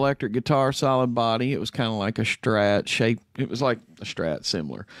Godin electric guitar, solid body. It was kind of like a Strat shape. It was like a Strat,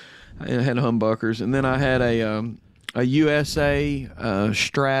 similar. It had humbuckers, and then I had a USA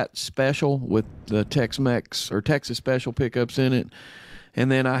Strat Special with the Tex-Mex or Texas Special pickups in it.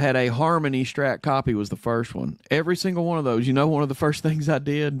 And then I had a Harmony Strat copy was the first one. Every single one of those, one of the first things I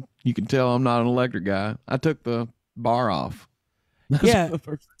did, you can tell I'm not an electric guy, I took the bar off. That's the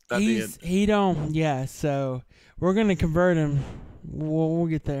first thing he don't, so we're going to convert him. We'll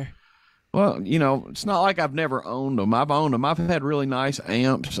get there. Well, it's not like I've never owned them. I've owned them. I've had really nice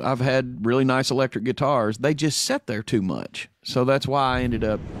amps. I've had really nice electric guitars. They just sit there too much. So that's why I ended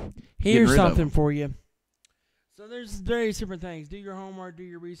up Here's something for you. So there's various different things. Do your homework, do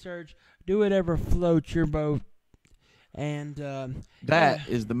your research, do whatever floats your boat. And that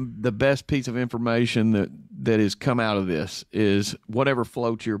is the best piece of information that has come out of this is whatever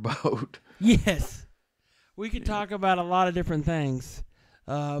floats your boat. Yes. We could talk about a lot of different things.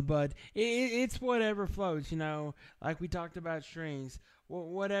 But it's whatever floats, like we talked about strings.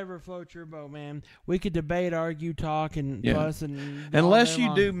 Whatever floats your boat, man. We could debate, argue, talk, and fuss. Unless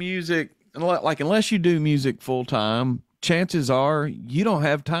you do music full time, chances are you don't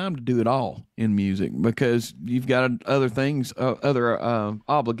have time to do it all in music because you've got other things, other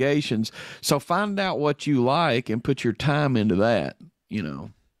obligations. So find out what you like and put your time into that,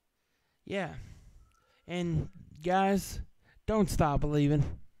 Yeah. And guys, don't stop believing.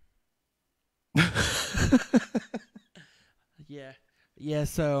 Yeah,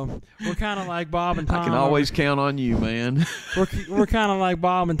 so we're kind of like Bob and Tom. I can always count on you, man. We're kind of like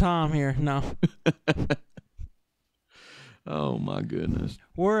Bob and Tom here. No. Oh my goodness.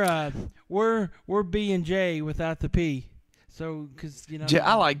 We're B and J without the P. So cuz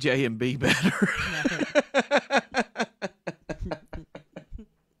I like J and B better.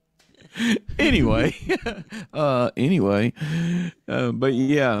 Anyway, but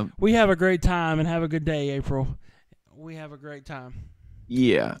yeah. We have a great time and have a good day, April. We have a great time.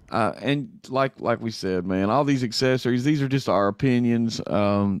 Yeah, and like we said, man, all these accessories, these are just our opinions.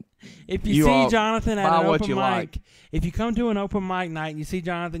 If you see Jonathan at an open mic, like. if you come to an open mic night and you see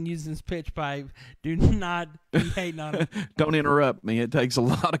Jonathan using his pitch pipe, do not be hating on him. Don't interrupt me. It takes a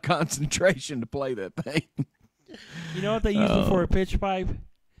lot of concentration to play that thing. You know what they used before a pitch pipe?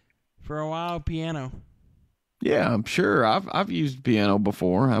 For a while, piano. Yeah, I'm sure. I've used piano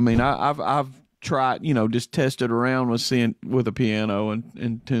before. I mean, I've tried, just tested around with a piano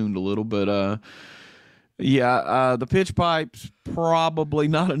and tuned a little, but the pitch pipe's probably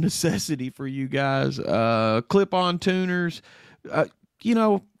not a necessity for you guys. Clip-on tuners, kind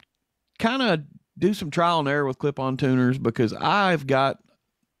of do some trial and error with clip-on tuners, because I've got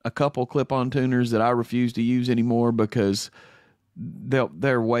a couple clip-on tuners that I refuse to use anymore because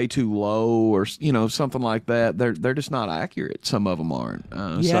they're way too low, or something like that. They're just not accurate. Some of them aren't.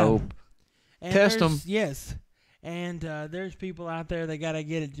 So and test them. Yes, and there's people out there that gotta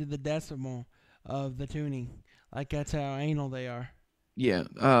get it to the decimal of the tuning. Like, that's how anal they are. Yeah,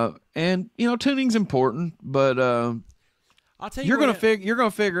 and tuning's important, but I'll tell you, you're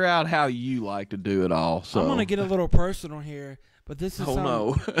gonna figure out how you like to do it all. So I'm gonna get a little personal here, but this is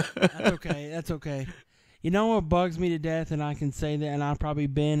no. That's okay. That's okay. You know what bugs me to death, and I can say that, and I've probably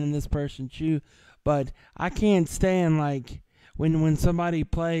been in this person's shoe, but I can't stand, like, when somebody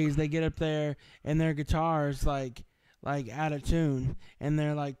plays, they get up there and their guitar's like out of tune, and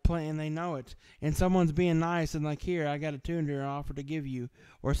they're like playing, they know it, and someone's being nice and like, here, I got a tuner offer to give you,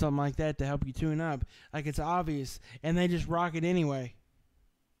 or something like that to help you tune up, like it's obvious, and they just rock it anyway.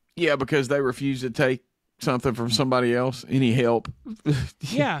 Yeah, because they refuse to take something from somebody else, any help.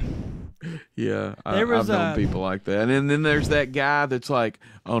 Yeah. Yeah, I've known people like that. And then there's that guy that's like,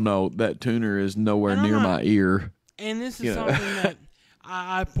 oh no, that tuner is nowhere near my ear. And this is something that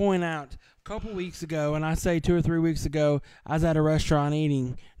I point out. A couple weeks ago, and I say 2 or 3 weeks ago, I was at a restaurant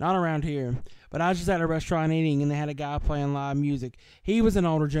eating, not around here, but I was just at a restaurant eating, and they had a guy playing live music. He was an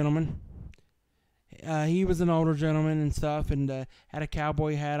older gentleman. And stuff, and had a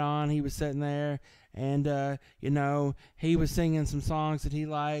cowboy hat on. He was sitting there. And, he was singing some songs that he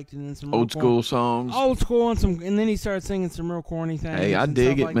liked, and then some old school songs. Old school, and then he started singing some real corny things. Hey, I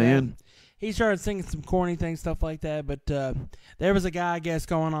dig it, man. That. He started singing some corny things, stuff like that, but there was a guy, I guess,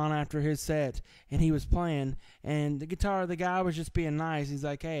 going on after his set, and he was playing, and the guy was just being nice. He's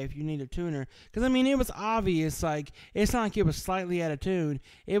like, hey, if you need a tuner. Because, I mean, it was obvious, like, it's not like it was slightly out of tune.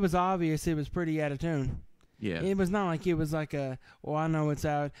 It was obvious it was pretty out of tune. Yeah. It was not like it was like I know it's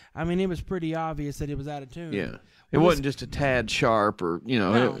out. I mean, it was pretty obvious that it was out of tune. Yeah. It wasn't just a tad sharp or,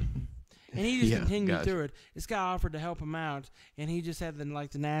 No. And he just continued through it. This guy offered to help him out, and he just had the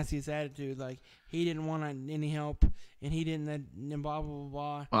nastiest attitude. Like, he didn't want any help, and he didn't, and blah, blah,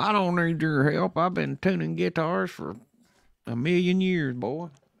 blah. Well, I don't need your help. I've been tuning guitars for 1,000,000 years, boy.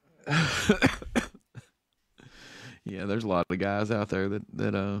 Yeah, there's a lot of guys out there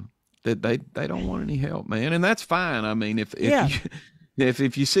that they don't want any help, man, and that's fine. I mean,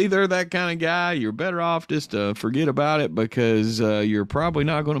 if you see they're that kind of guy, you're better off just to forget about it, because you're probably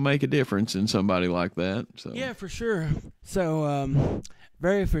not going to make a difference in somebody like that. So yeah, for sure. So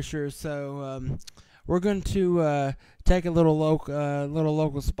very for sure. So we're going to take a little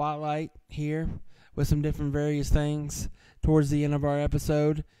local spotlight here with some different various things towards the end of our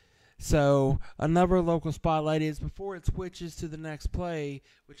episode. So another local spotlight is, before it switches to the next play,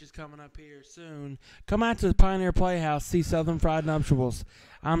 which is coming up here soon, come out to the Pioneer Playhouse, see Southern Fried Nuptials.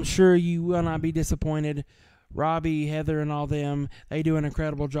 I'm sure you will not be disappointed. Robbie, Heather, and all them, they do an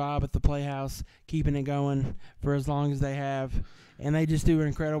incredible job at the Playhouse, keeping it going for as long as they have. And they just do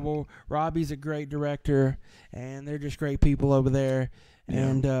incredible. Robbie's a great director, and they're just great people over there. Yeah.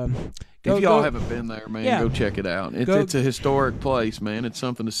 And if y'all haven't been there, man, go check it out. It's a historic place, man. It's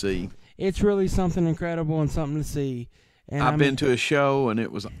something to see. It's really something incredible and something to see. And I've been to a show, and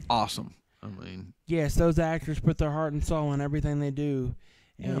it was awesome. I mean, yes, those actors put their heart and soul in everything they do.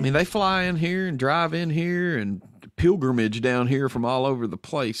 Yeah, I mean, they fly in here and drive in here and pilgrimage down here from all over the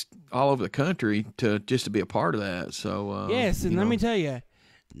place, all over the country, to be a part of that. So yes, and let me tell you,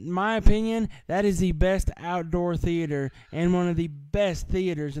 my opinion, that is the best outdoor theater and one of the best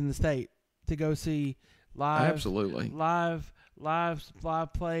theaters in the state to go see live. Absolutely. Live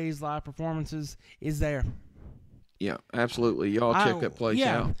plays, live performances is there. Yeah, absolutely. Y'all check that place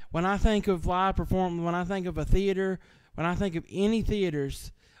out. When I think of live performance, when I think of a theater, when I think of any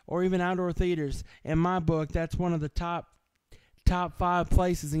theaters or even outdoor theaters, in my book, that's one of the top 5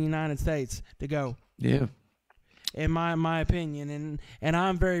 places in the United States to go. Yeah. In my opinion, and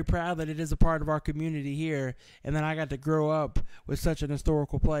I'm very proud that it is a part of our community here, and that I got to grow up with such an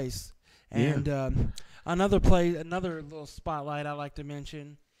historical place. And another little spotlight I like to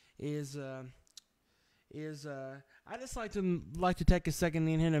mention is is I just like to take a second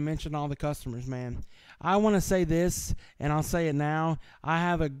in here to mention all the customers, man. I want to say this, and I'll say it now. I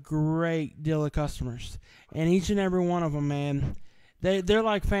have a great deal of customers, and each and every one of them, man, they're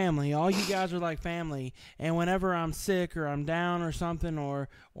like family. All you guys are like family. And whenever I'm sick or I'm down or something or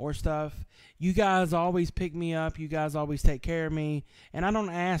stuff, you guys always pick me up. You guys always take care of me, and I don't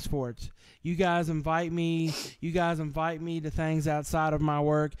ask for it. You guys invite me. You guys invite me to things outside of my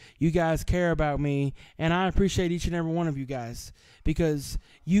work. You guys care about me, and I appreciate each and every one of you guys because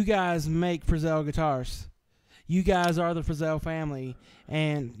you guys make Frizzell guitars. You guys are the Frizzell family,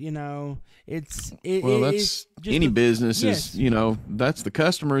 and it's just any business yes. is that's the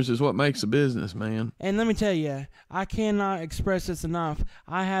customers is what makes a business, man. And let me tell you, I cannot express this enough.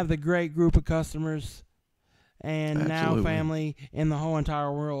 I have the great group of customers and Absolutely. now family in the whole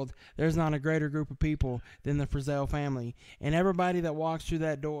entire world. There's not a greater group of people than the Frizzell family, and everybody that walks through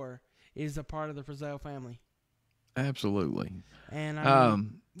that door is a part of the Frizzell family. Absolutely. And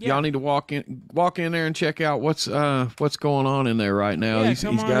y'all need to walk in there and check out what's going on in there right now. Yeah, he's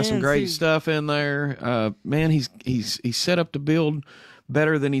come got on some in, great see. stuff in there. Man, he's set up to build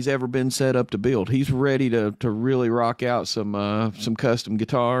better than he's ever been set up to build. He's ready to really rock out some custom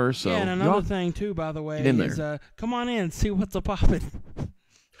guitars. So yeah, and another thing too, by the way, get in is come on in and see what's a poppin'.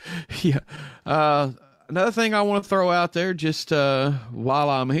 Yeah. Another thing I want to throw out there just while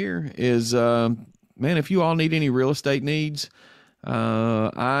I'm here is man, if you all need any real estate needs,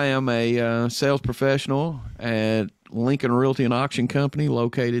 I am a sales professional at Lincoln Realty and Auction Company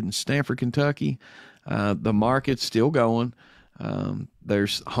located in Stamford, Kentucky. The market's still going.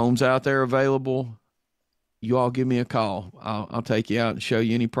 There's homes out there available. You all give me a call. I'll take you out and show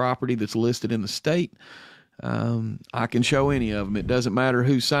you any property that's listed in the state. I can show any of them. It doesn't matter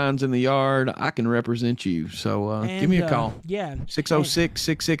who signs in the yard. I can represent you. So give me a call. Yeah.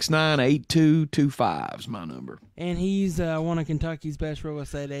 606-669-8225 is my number. And he's one of Kentucky's best real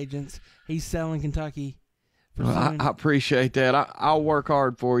estate agents. He's selling Kentucky. I appreciate that. I'll work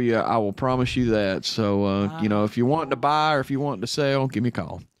hard for you. I will promise you that. So, if you want to buy or if you want to sell, give me a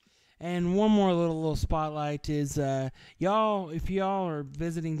call. And one more little spotlight is y'all, if y'all are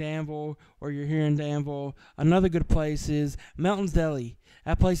visiting Danville or you're here in Danville, another good place is Melton's Deli.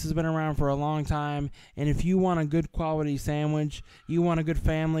 That place has been around for a long time, and if you want a good quality sandwich, you want a good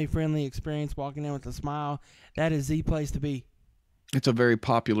family-friendly experience walking in with a smile, that is the place to be. It's a very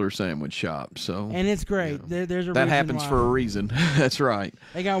popular sandwich shop, and it's great. There's a that reason happens why. for a reason. That's right.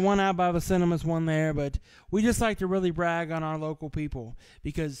 They got one out by the cinemas, one there, but we just like to really brag on our local people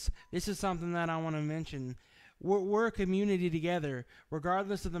because this is something that I want to mention. We're a community together.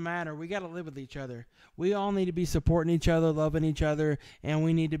 Regardless of the matter, we got to live with each other. We all need to be supporting each other, loving each other, and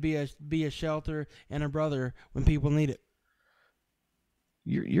we need to be a shelter and a brother when people need it.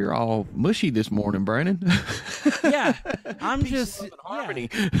 You're all mushy this morning, Brandon. Yeah, I'm just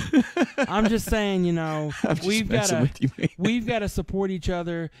harmony. Yeah. I'm just saying, we've got to support each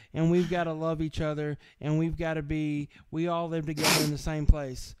other, and we've got to love each other, and we all live together in the same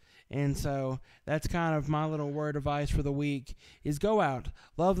place. And so that's kind of my little word of advice for the week is go out,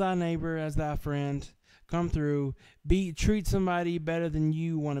 love thy neighbor as thy friend, come through, treat somebody better than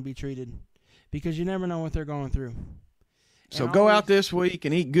you want to be treated, because you never know what they're going through. So go out this week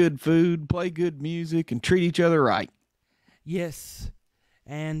and eat good food, play good music, and treat each other right. Yes.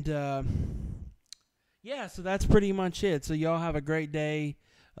 And, so that's pretty much it. So y'all have a great day.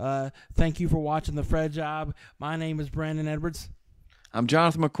 Thank you for watching the FretJob. My name is Brandon Edwards. I'm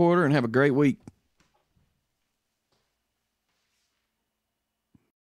Jonathan McCorder, and have a great week.